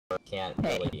can't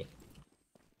really...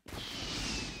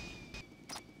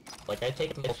 Like, I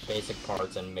take the most basic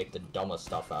parts and make the dumbest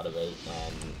stuff out of it,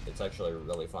 and it's actually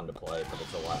really fun to play, but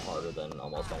it's a lot harder than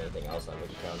almost anything else I've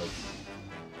encountered.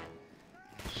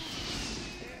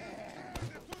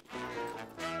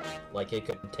 Like, it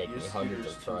could take me hundreds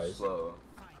of tries. Slow.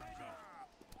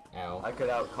 Ow. I could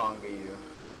out-conga you.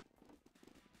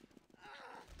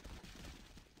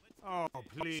 Oh,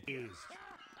 please.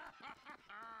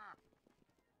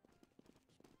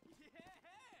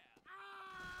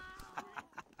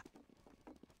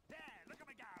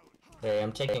 Hey,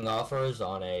 I'm taking offers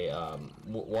on a,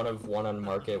 one on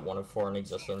market, one of 4 in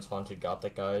existence, haunted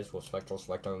gothic guys with spectral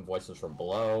spectrum voices from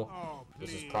below. Oh,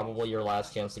 this is probably your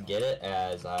last chance to get it,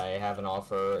 as I have an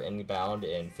offer inbound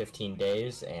in 15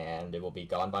 days, and it will be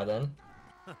gone by then.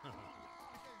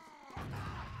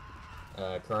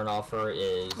 Current offer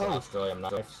is Australian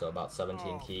knife, so about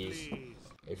 17 keys. Please.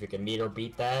 If you can meet or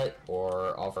beat that,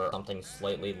 or offer something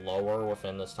slightly lower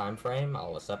within this time frame,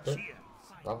 I'll accept it.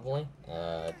 Probably.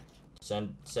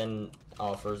 Send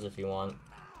offers if you want.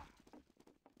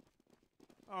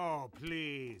 Oh,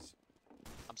 please.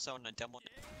 I'm selling a demo.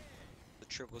 The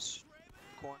triples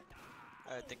coin.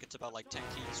 I think it's about like 10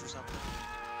 keys or something.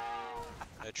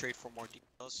 I trade for more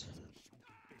details.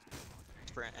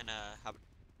 And have.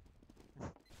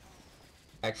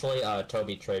 Actually,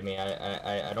 Toby, trade me.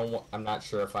 I don't. I'm not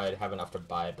sure if I have enough to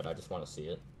buy it, but I just want to see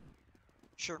it.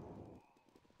 Sure.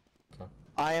 Okay.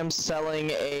 I am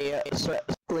selling a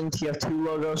TF2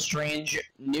 logo strange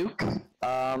nuke,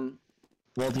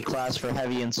 multi-class for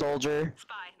heavy and soldier.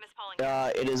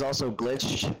 It is also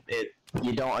glitched.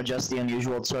 You don't adjust the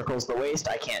unusual circles the waist.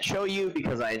 I can't show you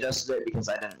because I adjusted it because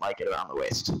I didn't like it around the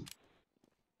waist.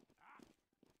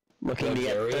 Looking to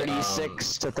get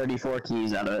 36 to 34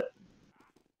 keys out of it.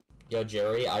 Yo,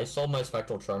 Jerry, I sold my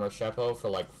Spectral Tremor Chapeau for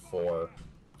like 4.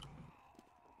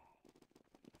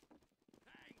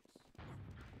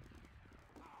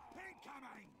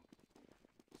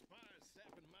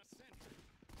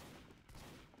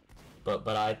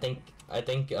 But I think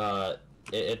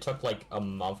it took like a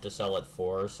month to sell at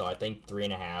 4, so I think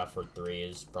 3.5 or 3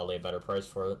 is probably a better price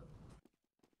for it.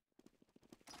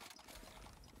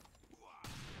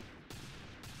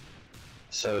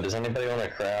 So does anybody want a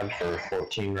crab for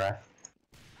 14 ref?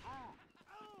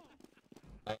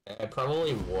 I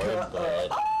probably would, but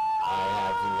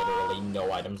I have literally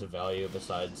no items of value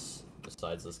besides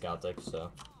this Gothic,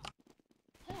 so.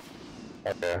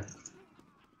 Okay.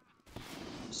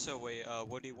 So wait,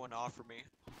 what do you want to offer me?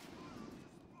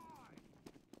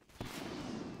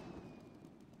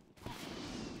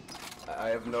 I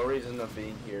have no reason to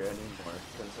be here anymore,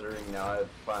 considering now I've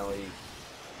finally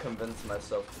convinced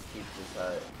myself to keep this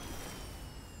hat.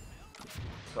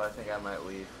 So I think I might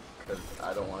leave, because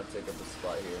I don't want to take up a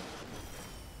spot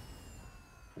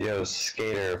here. Yo,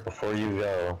 Skater, before you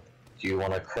go, do you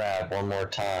want to crab one more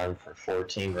time for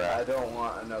 14 I ref? don't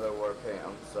want another war paint,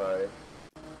 I'm sorry.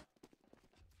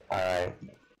 Alright.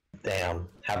 Damn.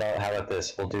 How about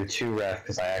this? We'll do 2 ref,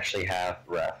 because I actually have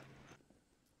ref.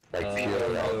 Like, pure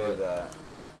ref. I'll do that.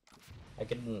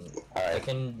 I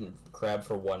can crab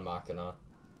for 1 Machina.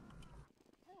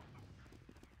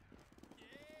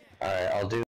 Alright, I'll do